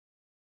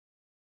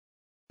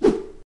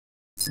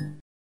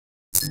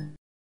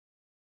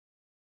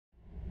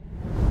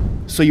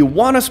So you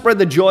want to spread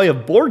the joy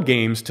of board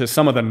games to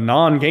some of the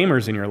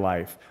non-gamers in your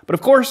life, but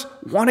of course,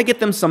 want to get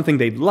them something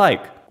they'd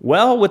like.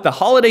 Well, with the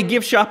holiday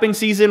gift shopping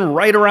season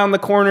right around the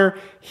corner,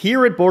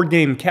 here at Board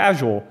Game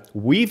Casual,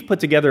 we've put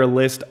together a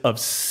list of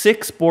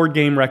 6 board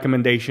game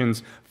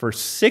recommendations for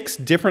 6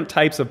 different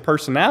types of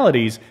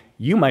personalities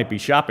you might be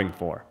shopping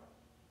for.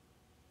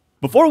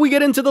 Before we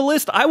get into the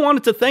list, I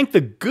wanted to thank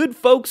the good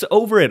folks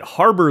over at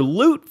Harbor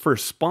Loot for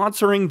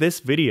sponsoring this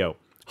video.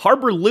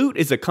 Harbor Loot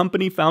is a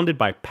company founded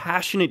by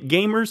passionate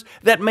gamers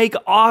that make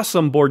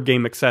awesome board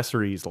game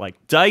accessories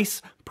like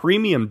dice,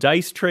 premium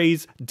dice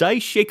trays,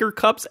 dice shaker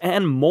cups,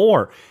 and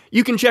more.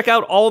 You can check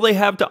out all they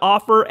have to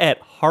offer at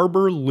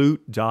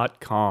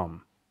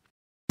harborloot.com.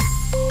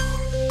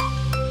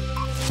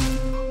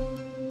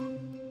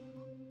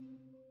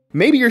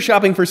 Maybe you're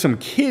shopping for some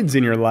kids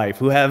in your life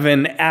who have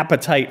an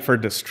appetite for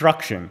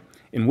destruction,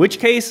 in which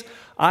case,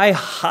 I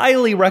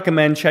highly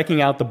recommend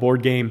checking out the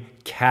board game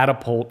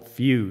Catapult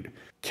Feud.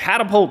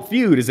 Catapult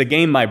Feud is a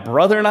game my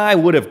brother and I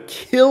would have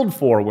killed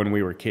for when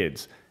we were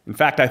kids. In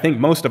fact, I think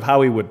most of how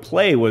we would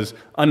play was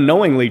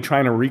unknowingly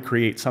trying to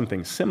recreate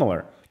something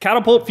similar.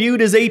 Catapult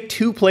Feud is a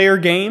 2-player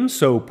game,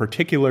 so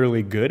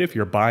particularly good if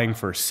you're buying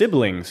for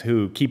siblings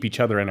who keep each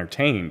other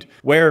entertained,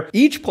 where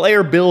each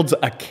player builds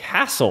a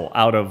castle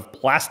out of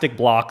plastic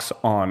blocks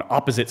on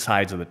opposite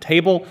sides of the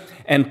table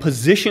and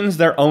positions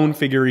their own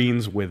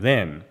figurines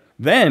within.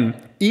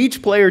 Then,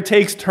 each player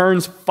takes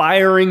turns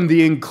firing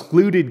the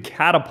included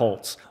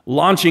catapults,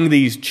 launching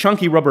these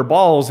chunky rubber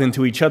balls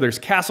into each other's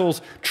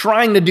castles,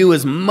 trying to do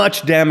as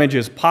much damage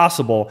as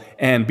possible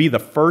and be the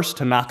first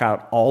to knock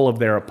out all of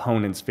their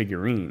opponent's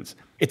figurines.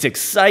 It's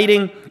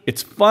exciting,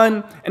 it's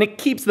fun, and it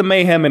keeps the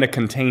mayhem in a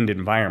contained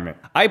environment.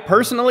 I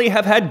personally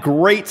have had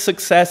great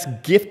success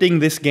gifting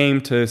this game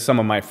to some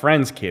of my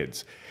friends'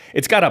 kids.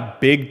 It's got a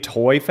big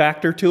toy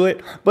factor to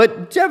it,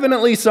 but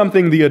definitely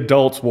something the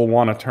adults will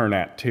want to turn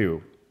at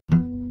too.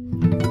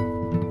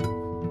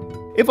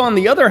 If on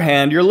the other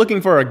hand, you're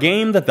looking for a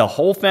game that the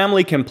whole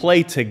family can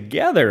play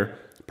together,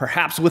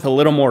 perhaps with a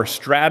little more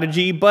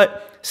strategy,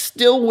 but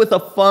still with a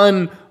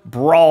fun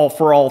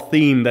brawl-for-all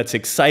theme that's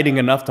exciting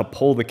enough to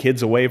pull the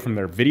kids away from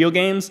their video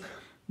games,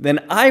 then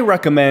I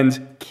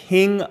recommend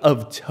King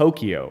of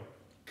Tokyo.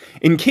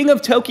 In King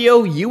of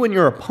Tokyo, you and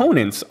your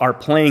opponents are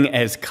playing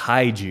as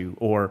kaiju,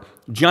 or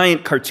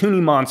giant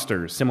cartoony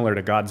monsters similar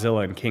to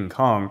Godzilla and King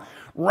Kong,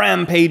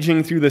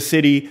 rampaging through the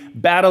city,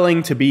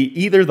 battling to be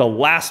either the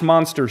last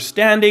monster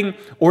standing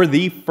or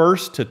the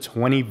first to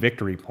 20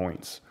 victory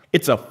points.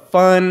 It's a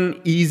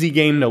fun, easy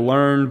game to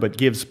learn, but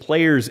gives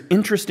players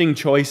interesting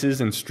choices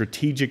and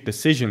strategic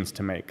decisions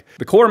to make.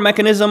 The core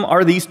mechanism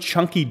are these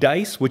chunky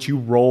dice, which you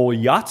roll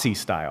Yahtzee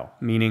style,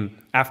 meaning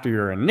after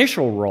your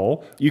initial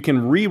roll, you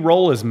can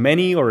re-roll as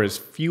many or as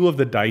few of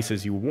the dice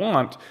as you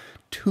want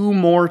 2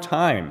 more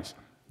times.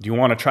 Do you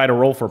want to try to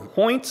roll for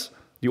points?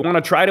 Do you want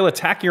to try to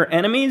attack your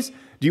enemies?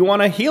 Do you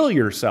want to heal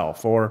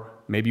yourself? Or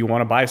maybe you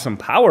want to buy some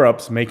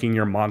power-ups, making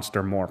your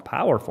monster more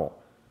powerful.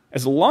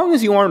 As long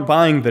as you aren't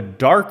buying the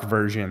dark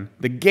version,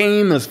 the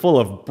game is full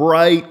of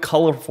bright,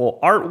 colorful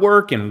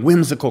artwork and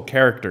whimsical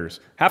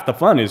characters. Half the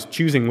fun is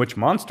choosing which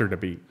monster to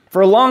beat.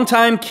 For a long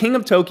time, King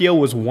of Tokyo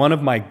was one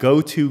of my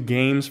go-to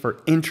games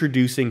for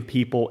introducing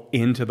people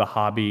into the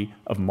hobby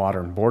of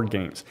modern board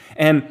games,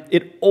 and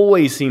it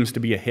always seems to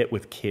be a hit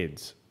with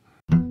kids.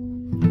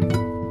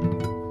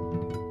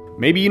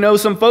 Maybe you know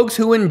some folks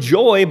who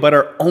enjoy but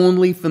are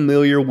only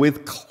familiar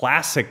with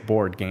classic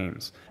board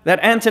games.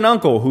 That aunt and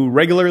uncle who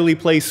regularly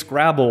play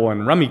Scrabble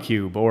and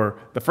Rummikub, or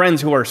the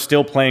friends who are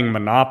still playing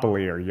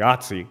Monopoly or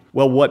Yahtzee.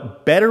 Well,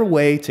 what better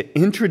way to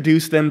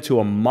introduce them to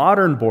a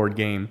modern board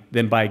game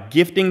than by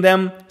gifting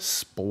them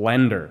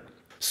Splendor?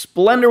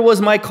 Splendor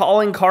was my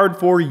calling card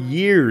for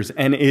years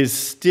and is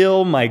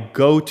still my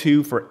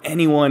go-to for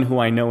anyone who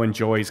I know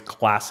enjoys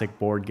classic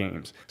board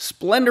games.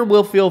 Splendor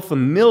will feel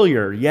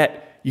familiar,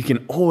 yet you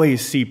can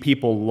always see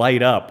people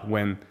light up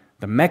when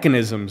the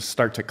mechanisms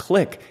start to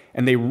click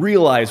and they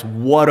realize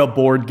what a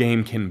board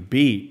game can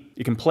be.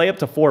 You can play up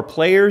to 4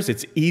 players,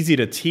 it's easy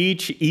to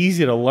teach,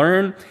 easy to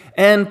learn,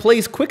 and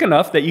plays quick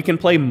enough that you can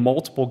play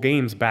multiple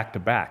games back to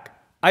back.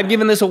 I've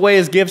given this away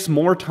as gifts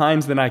more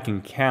times than I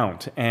can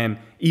count, and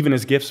even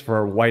as gifts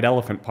for white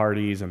elephant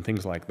parties and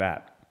things like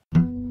that.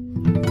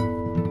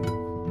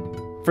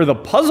 For the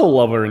puzzle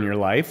lover in your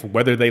life,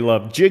 whether they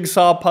love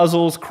jigsaw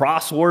puzzles,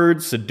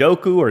 crosswords,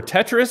 Sudoku, or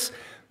Tetris,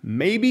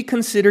 maybe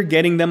consider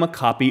getting them a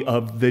copy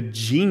of The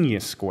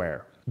Genius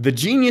Square. The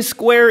Genius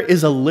Square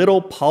is a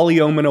little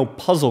polyomino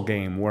puzzle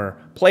game where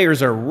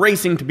players are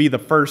racing to be the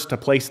first to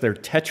place their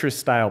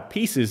Tetris-style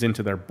pieces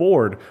into their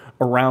board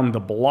around the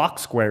block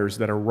squares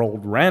that are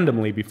rolled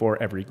randomly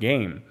before every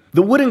game.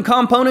 The wooden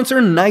components are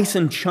nice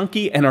and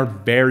chunky and are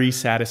very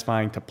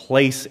satisfying to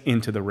place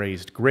into the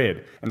raised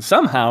grid. And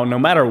somehow, no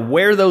matter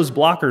where those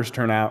blockers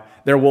turn out,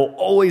 there will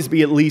always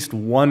be at least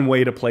one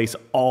way to place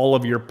all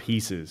of your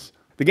pieces.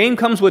 The game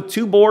comes with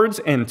 2 boards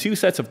and 2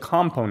 sets of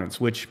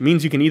components, which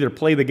means you can either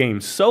play the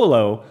game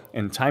solo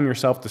and time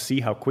yourself to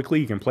see how quickly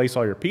you can place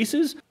all your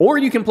pieces, or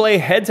you can play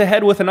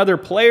head-to-head with another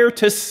player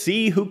to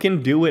see who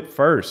can do it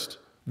first.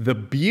 The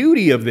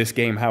beauty of this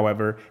game,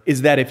 however,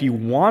 is that if you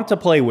want to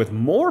play with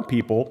more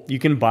people, you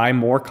can buy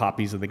more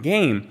copies of the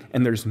game,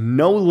 and there's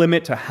no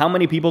limit to how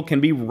many people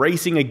can be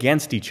racing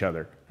against each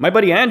other. My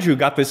buddy Andrew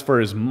got this for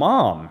his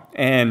mom,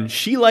 and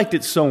she liked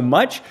it so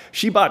much,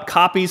 she bought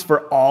copies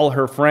for all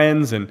her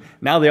friends, and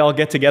now they all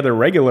get together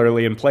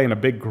regularly and play in a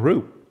big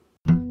group.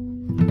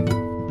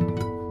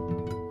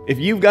 If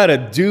you've got a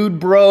dude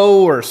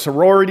bro or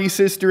sorority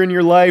sister in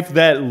your life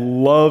that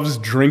loves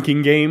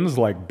drinking games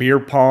like beer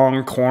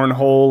pong,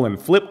 cornhole,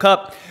 and flip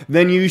cup,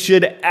 then you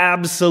should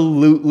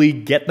absolutely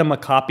get them a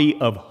copy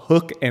of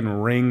Hook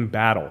and Ring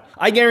Battle.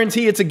 I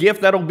guarantee it's a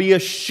gift that'll be a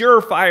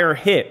surefire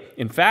hit.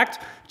 In fact,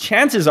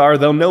 chances are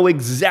they'll know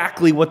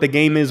exactly what the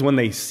game is when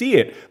they see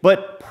it,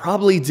 but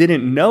probably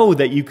didn't know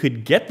that you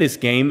could get this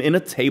game in a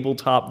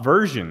tabletop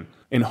version.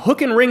 In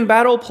Hook and Ring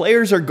Battle,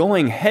 players are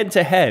going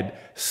head-to-head,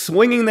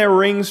 swinging their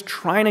rings,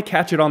 trying to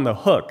catch it on the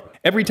hook.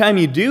 Every time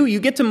you do, you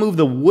get to move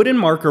the wooden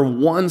marker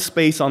 1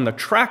 space on the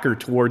tracker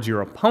towards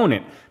your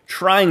opponent,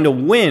 trying to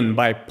win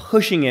by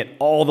pushing it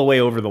all the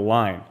way over the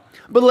line.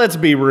 But let's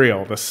be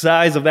real, the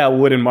size of that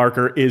wooden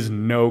marker is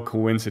no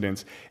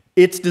coincidence.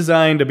 It's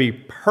designed to be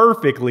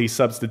perfectly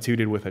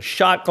substituted with a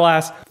shot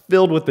glass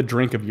filled with the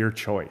drink of your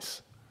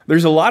choice.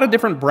 There's a lot of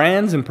different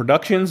brands and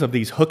productions of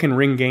these hook and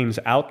ring games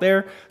out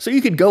there, so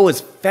you could go as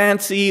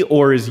fancy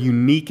or as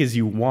unique as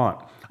you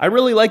want. I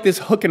really like this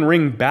Hook and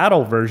Ring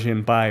Battle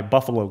version by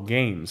Buffalo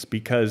Games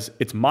because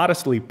it's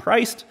modestly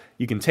priced,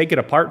 you can take it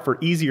apart for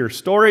easier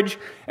storage,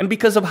 and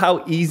because of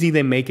how easy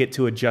they make it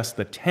to adjust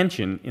the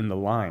tension in the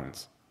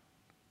lines.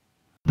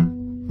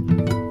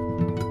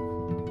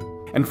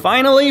 And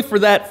finally, for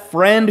that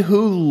friend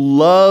who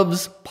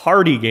loves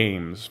party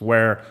games,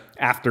 where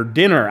after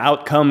dinner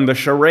out come the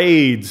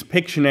charades,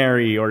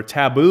 Pictionary, or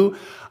Taboo,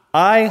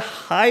 I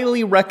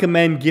highly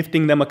recommend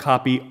gifting them a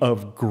copy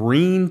of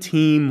Green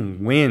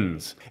Team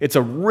Wins. It's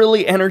a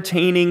really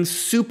entertaining,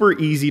 super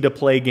easy to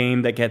play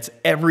game that gets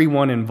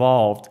everyone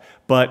involved,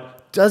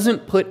 but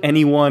doesn't put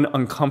anyone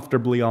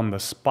uncomfortably on the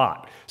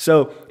spot.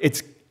 So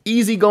it's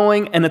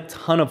easygoing and a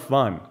ton of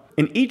fun.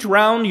 In each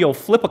round, you'll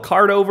flip a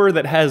card over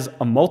that has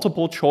a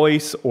multiple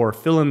choice or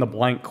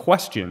fill-in-the-blank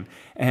question,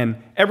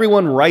 and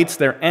everyone writes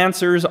their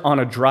answers on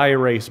a dry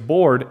erase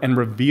board and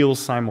reveals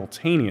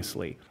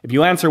simultaneously. If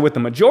you answer with the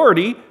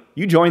majority,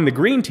 you join the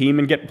green team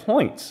and get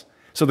points.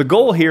 So the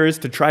goal here is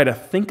to try to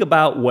think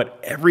about what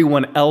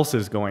everyone else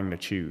is going to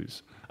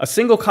choose. A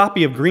single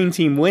copy of Green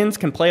Team Wins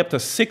can play up to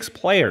 6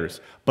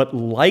 players, but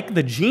like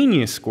the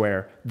Genius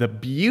Square, the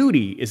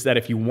beauty is that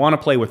if you want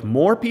to play with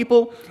more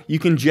people, you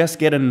can just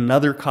get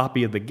another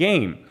copy of the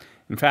game.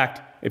 In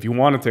fact, if you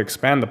wanted to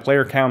expand the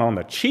player count on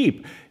the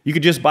cheap, you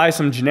could just buy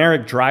some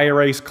generic dry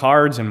erase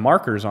cards and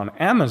markers on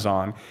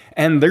Amazon,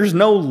 and there's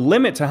no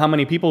limit to how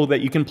many people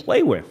that you can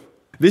play with.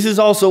 This is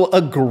also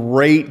a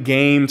great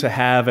game to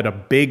have at a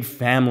big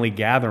family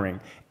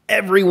gathering.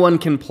 Everyone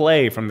can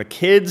play, from the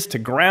kids to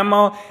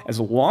grandma. As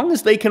long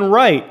as they can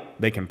write,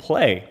 they can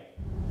play.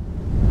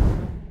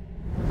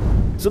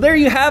 So there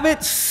you have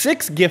it,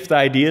 6 gift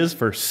ideas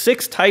for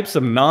 6 types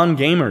of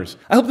non-gamers.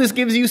 I hope this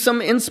gives you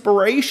some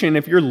inspiration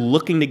if you're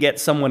looking to get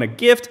someone a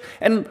gift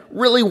and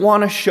really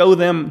want to show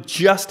them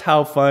just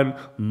how fun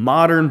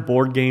modern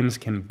board games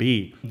can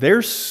be.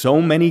 There's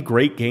so many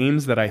great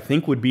games that I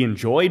think would be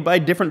enjoyed by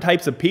different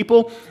types of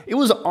people. It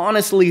was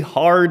honestly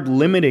hard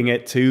limiting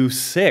it to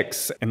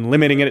 6 and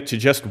limiting it to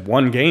just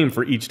 1 game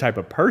for each type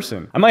of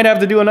person. I might have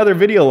to do another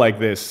video like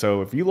this,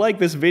 so if you like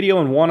this video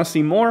and want to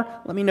see more,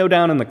 let me know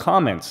down in the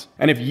comments.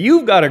 And if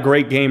you've got a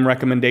great game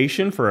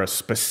recommendation for a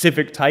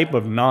specific type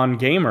of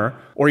non-gamer,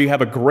 or you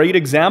have a great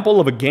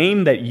example of a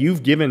game that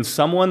you've given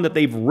someone that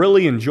they've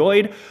really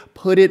enjoyed,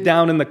 put it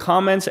down in the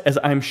comments, as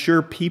I'm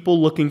sure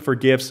people looking for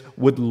gifts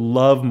would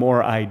love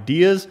more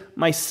ideas,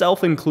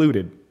 myself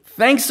included.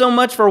 Thanks so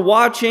much for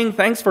watching,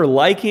 thanks for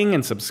liking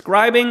and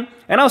subscribing,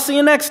 and I'll see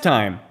you next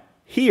time,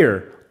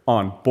 here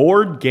on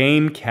Board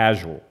Game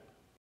Casual.